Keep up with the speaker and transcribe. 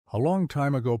A long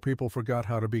time ago, people forgot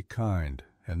how to be kind,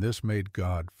 and this made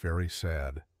God very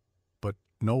sad. But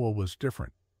Noah was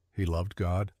different. He loved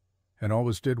God and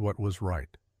always did what was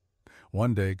right.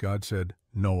 One day, God said,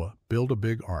 "Noah, build a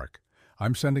big ark.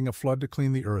 I'm sending a flood to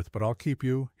clean the earth, but I'll keep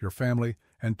you, your family,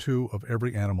 and 2 of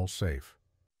every animal safe."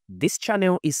 This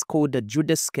channel is called the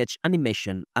Judah Sketch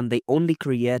Animation, and they only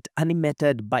create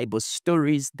animated Bible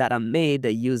stories that are made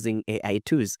using AI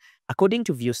tools. According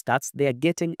to view stats, they are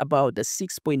getting about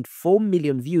 6.4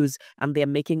 million views, and they are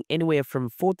making anywhere from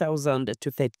 $4,000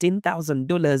 to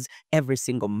 $13,000 every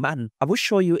single month. I will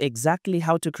show you exactly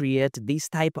how to create this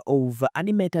type of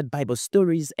animated Bible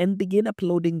stories and begin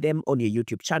uploading them on your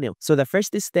YouTube channel. So the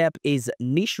first step is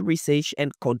niche research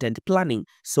and content planning.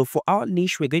 So for our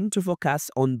niche, we're going to focus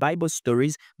on Bible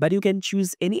stories, but you can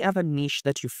choose any other niche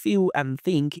that you feel and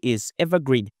think is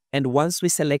evergreen. And once we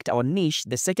select our niche,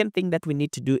 the second thing that we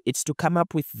need to do is to come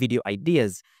up with video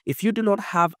ideas. If you do not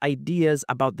have ideas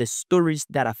about the stories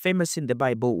that are famous in the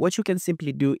Bible, what you can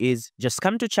simply do is just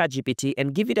come to ChatGPT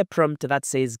and give it a prompt that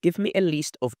says, give me a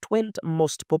list of 20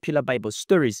 most popular Bible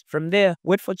stories. From there,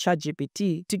 wait for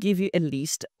ChatGPT to give you a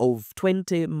list of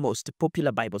 20 most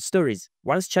popular Bible stories.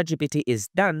 Once ChatGPT is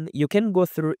done, you can go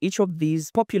through each of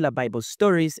these popular Bible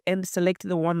stories and select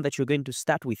the one that you're going to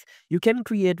start with. You can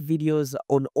create videos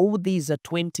on all these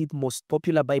 20 most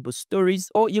popular Bible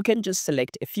stories, or you can just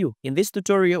select a few. In this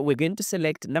tutorial, we're going to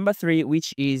select number 3,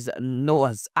 which is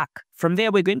Noah's Ark. From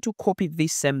there, we're going to copy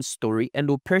this same story and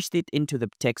we'll paste it into the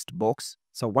text box.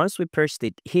 So once we paste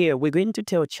it here, we're going to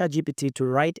tell ChatGPT to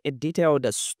write a detailed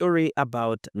story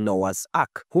about Noah's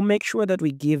Ark. We'll make sure that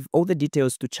we give all the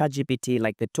details to ChatGPT,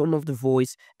 like the tone of the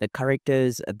voice, the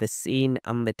characters, the scene,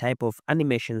 and the type of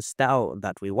animation style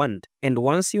that we want. And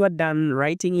once you are done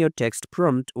writing your text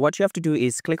prompt, what you have to do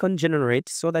is click on generate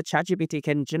so that ChatGPT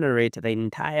can generate the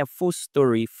entire full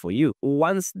story for you.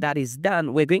 Once that is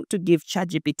done, we're going to give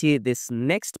ChatGPT this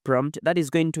next prompt that is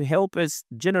going to help us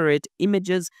generate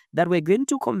images that we're going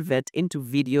to convert into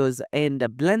videos and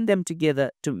blend them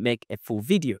together to make a full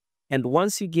video. And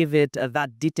once you give it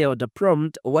that detailed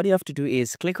prompt, what you have to do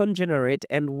is click on generate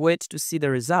and wait to see the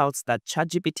results that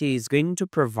ChatGPT is going to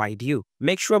provide you.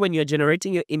 Make sure when you're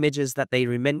generating your images that they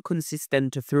remain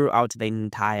consistent throughout the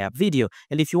entire video.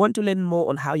 And if you want to learn more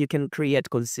on how you can create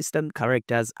consistent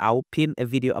characters, I'll pin a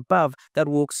video above that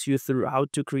walks you through how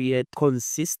to create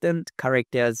consistent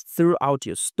characters throughout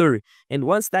your story. And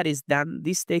once that is done,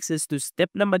 this takes us to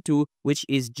step number 2, which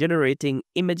is generating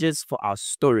images for our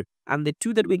story. And the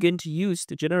tool that we're going to use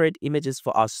to generate images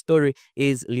for our story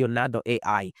is Leonardo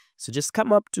AI. So just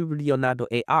come up to Leonardo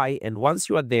AI, and once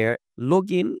you are there,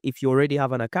 log in if you already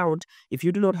have an account. If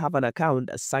you do not have an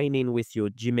account, sign in with your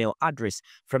Gmail address.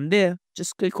 From there,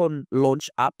 just click on Launch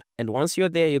App, and once you're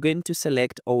there, you're going to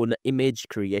select on Image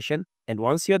Creation. And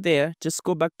once you're there, just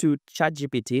go back to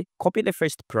ChatGPT, copy the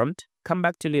first prompt, come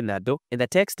back to Leonardo. In the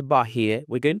text bar here,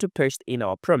 we're going to paste in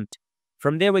our prompt.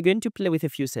 From there, we're going to play with a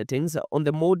few settings. On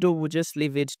the model, we'll just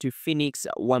leave it to Phoenix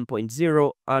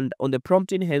 1.0. And on the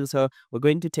prompt enhancer, we're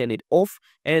going to turn it off.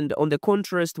 And on the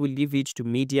contrast, we'll leave it to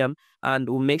medium. And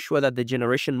we'll make sure that the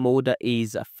generation mode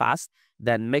is fast.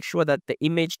 Then make sure that the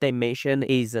image dimension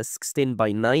is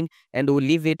 16:9. And we'll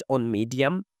leave it on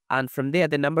medium. And from there,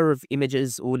 the number of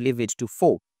images, we'll leave it to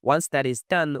 4. Once that is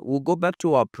done, we'll go back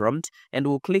to our prompt and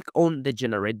we'll click on the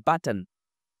generate button.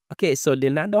 Okay, so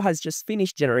Leonardo has just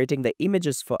finished generating the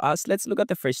images for us. Let's look at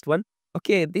the first one.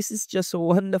 Okay, this is just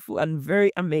wonderful and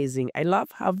very amazing. I love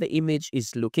how the image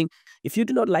is looking. If you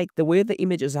do not like the way the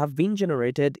images have been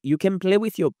generated, you can play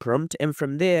with your prompt and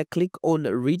from there click on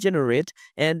regenerate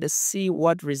and see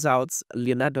what results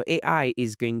Leonardo AI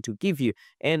is going to give you.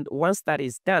 And once that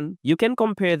is done, you can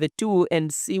compare the two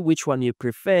and see which one you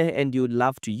prefer and you'd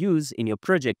love to use in your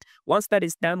project. Once that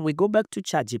is done, we go back to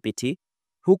ChatGPT,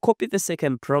 who copy the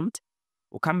second prompt.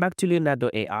 We'll come back to Leonardo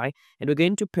AI and we're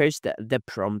going to paste the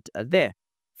prompt there.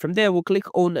 From there, we'll click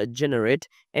on generate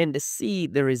and see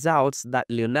the results that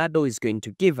Leonardo is going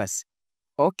to give us.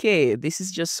 Okay, this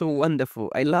is just so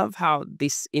wonderful. I love how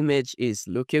this image is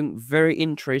looking, very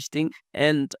interesting,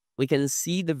 and we can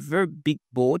see the very big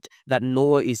boat that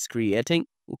Noah is creating.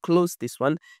 We'll close this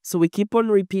one. So we keep on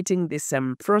repeating this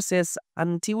process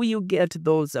until you get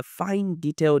those fine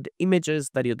detailed images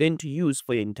that you're going to use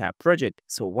for your entire project.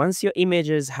 So once your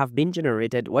images have been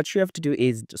generated, what you have to do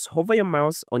is just hover your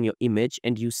mouse on your image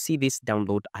and you see this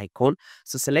download icon.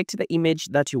 So select the image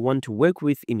that you want to work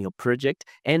with in your project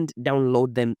and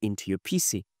download them into your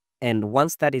PC. And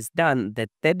once that is done, the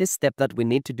third step that we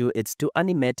need to do is to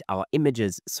animate our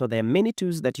images. So there are many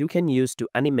tools that you can use to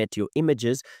animate your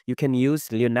images. You can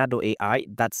use Leonardo AI.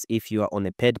 That's if you are on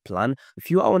a paid plan.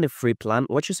 If you are on a free plan,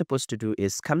 what you're supposed to do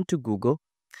is come to Google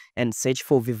and search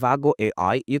for Vivago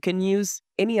AI. You can use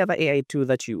any other AI tool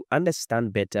that you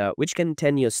understand better, which can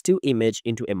turn your still image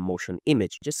into a motion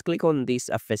image. Just click on this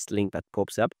first link that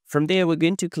pops up. From there, we're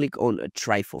going to click on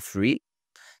Try for Free.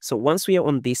 So once we are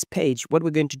on this page, what we're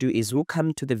going to do is we'll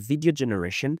come to the video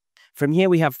generation. From here,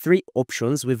 we have three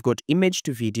options. We've got image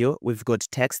to video, we've got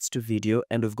text to video,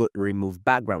 and we've got remove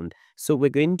background. So we're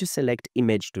going to select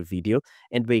image to video,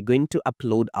 and we're going to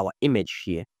upload our image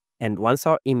here. And once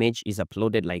our image is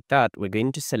uploaded like that, we're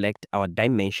going to select our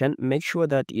dimension. Make sure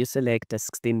that you select a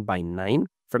 16:9.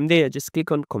 From there, just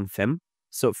click on confirm.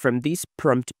 So from this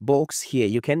prompt box here,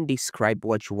 you can describe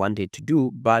what you want it to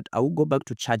do, but I will go back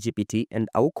to ChatGPT and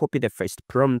I will copy the first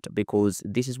prompt because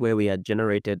this is where we had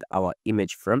generated our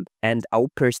image from, and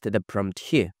I'll paste the prompt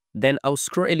here. Then I'll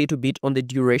scroll a little bit on the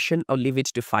duration. I'll leave it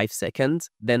to 5 seconds.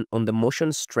 Then on the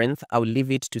motion strength, I'll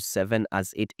leave it to 7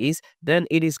 as it is. Then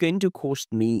it is going to cost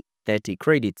me 30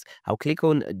 credits. I'll click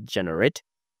on generate.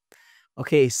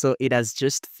 Okay, so it has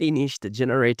just finished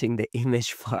generating the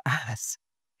image for us.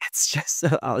 It's just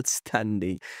so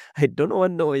outstanding. I don't know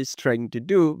what Noah is trying to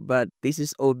do, but this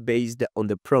is all based on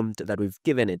the prompt that we've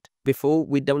given it. Before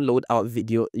we download our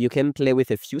video, you can play with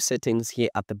a few settings here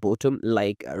at the bottom,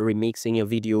 like remixing your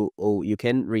video, or you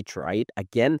can retry it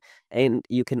again, and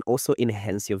you can also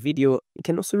enhance your video. You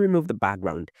can also remove the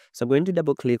background. So I'm going to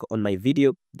double click on my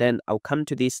video, then I'll come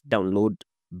to this download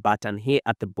button here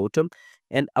at the bottom,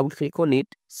 and I will click on it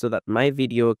so that my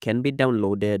video can be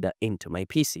downloaded into my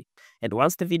PC. And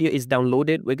once the video is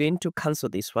downloaded, we're going to cancel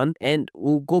this one and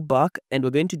we'll go back and we're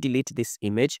going to delete this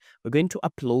image. We're going to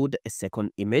upload a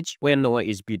second image where Noah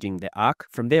is building the ark.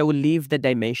 From there, we'll leave the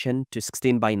dimension to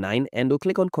 16:9 and we'll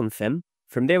click on confirm.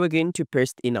 From there, we're going to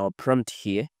paste in our prompt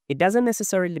here. It doesn't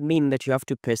necessarily mean that you have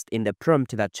to paste in the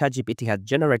prompt that ChatGPT has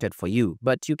generated for you,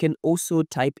 but you can also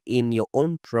type in your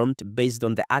own prompt based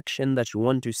on the action that you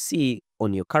want to see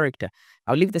on your character.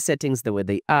 I'll leave the settings the way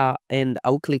they are and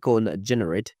I'll click on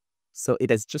generate. So it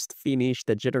has just finished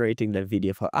generating the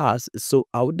video for us. So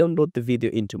I'll download the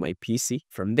video into my PC.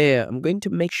 From there, I'm going to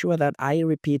make sure that I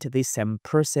repeat this same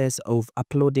process of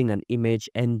uploading an image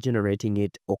and generating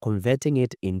it or converting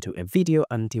it into a video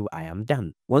until I am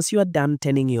done. Once you are done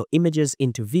turning your images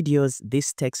into videos,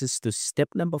 this takes us to step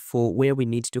number 4, where we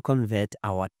need to convert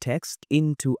our text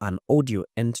into an audio.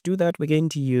 And to do that, we're going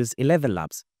to use 11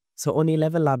 Labs. So on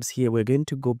 11 Labs here, we're going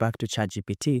to go back to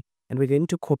ChatGPT and we're going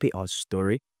to copy our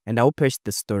story. And I'll paste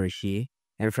the story here.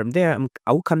 And from there,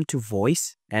 I'll come to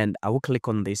voice and I will click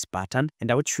on this button and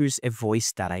I will choose a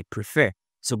voice that I prefer.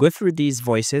 So go through these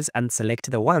voices and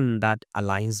select the one that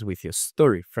aligns with your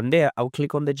story. From there, I'll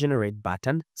click on the generate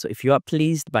button. So if you are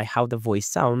pleased by how the voice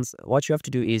sounds, what you have to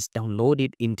do is download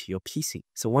it into your PC.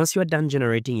 So once you are done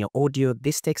generating your audio,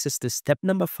 this takes us to step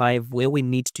number 5, where we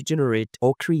need to generate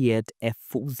or create a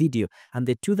full video. And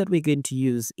the tool that we're going to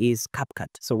use is CapCut.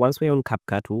 So once we're on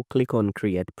CapCut, we'll click on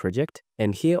create project.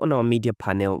 And here on our media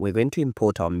panel, we're going to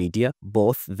import our media,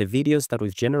 both the videos that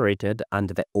we've generated and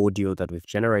the audio that we've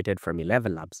generated from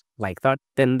 11 Labs, like that.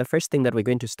 Then the first thing that we're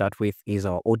going to start with is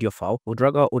our audio file. We'll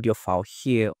drag our audio file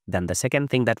here. Then the second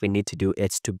thing that we need to do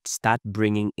is to start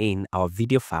bringing in our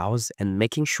video files and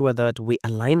making sure that we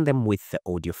align them with the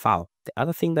audio file. The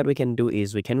other thing that we can do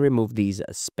is we can remove these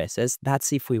spaces.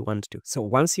 That's if we want to. So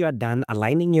once you are done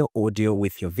aligning your audio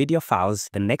with your video files,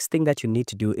 the next thing that you need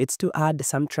to do is to add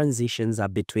some transitions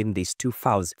between these two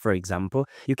files. For example,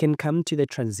 you can come to the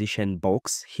transition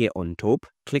box here on top,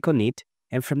 click on it,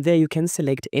 and from there you can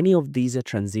select any of these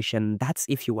transition. That's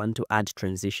if you want to add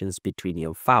transitions between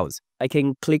your files. I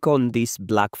can click on this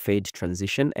black fade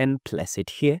transition and place it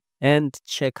here and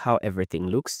check how everything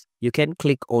looks. You can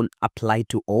click on apply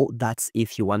to all. That's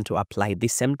if you want to apply the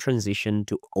same transition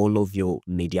to all of your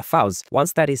media files.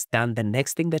 Once that is done, the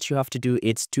next thing that you have to do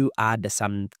is to add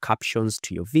some captions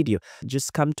to your video.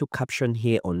 Just come to caption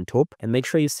here on top and make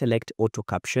sure you select auto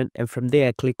caption, and from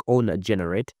there click on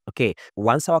generate. Okay,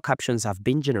 once our captions have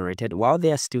been generated, while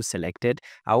they are still selected,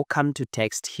 I'll come to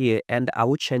text here and I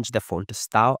will change the font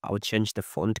style, I'll change the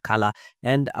font color,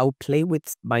 and I'll play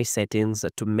with my settings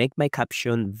to make my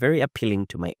caption very appealing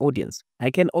to my audience. audience. I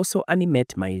can also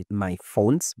animate my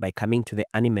fonts by coming to the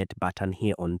animate button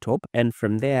here on top, and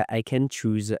from there I can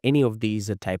choose any of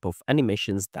these type of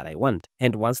animations that I want.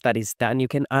 And once that is done, you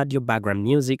can add your background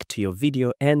music to your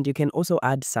video, and you can also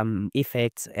add some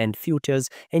effects and filters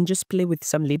and just play with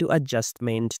some little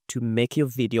adjustment to make your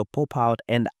video pop out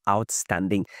and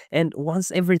outstanding. And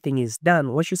once everything is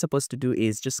done, what you're supposed to do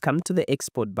is just come to the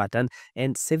export button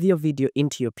and save your video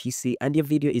into your PC, and your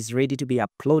video is ready to be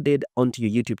uploaded onto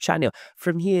your YouTube channel.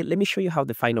 From here, let me show you how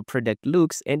the final product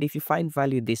looks, and if you find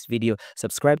value in this video,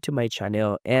 subscribe to my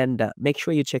channel and make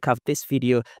sure you check out this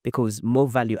video because more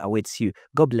value awaits you.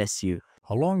 God bless you.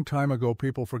 A long time ago,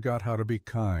 people forgot how to be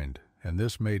kind, and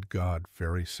this made God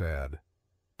very sad.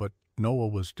 But Noah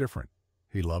was different.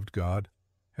 He loved God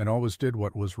and always did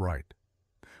what was right.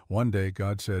 One day,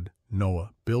 God said,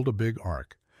 "Noah, build a big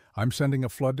ark. I'm sending a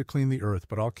flood to clean the earth,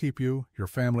 but I'll keep you, your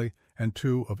family, and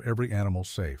 2 of every animal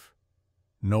safe."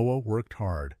 Noah worked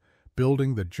hard,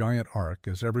 building the giant ark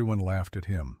as everyone laughed at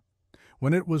him.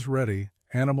 When it was ready,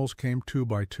 animals came 2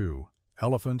 by 2,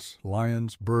 elephants,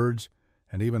 lions, birds,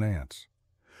 and even ants.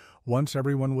 Once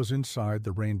everyone was inside,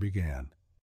 the rain began.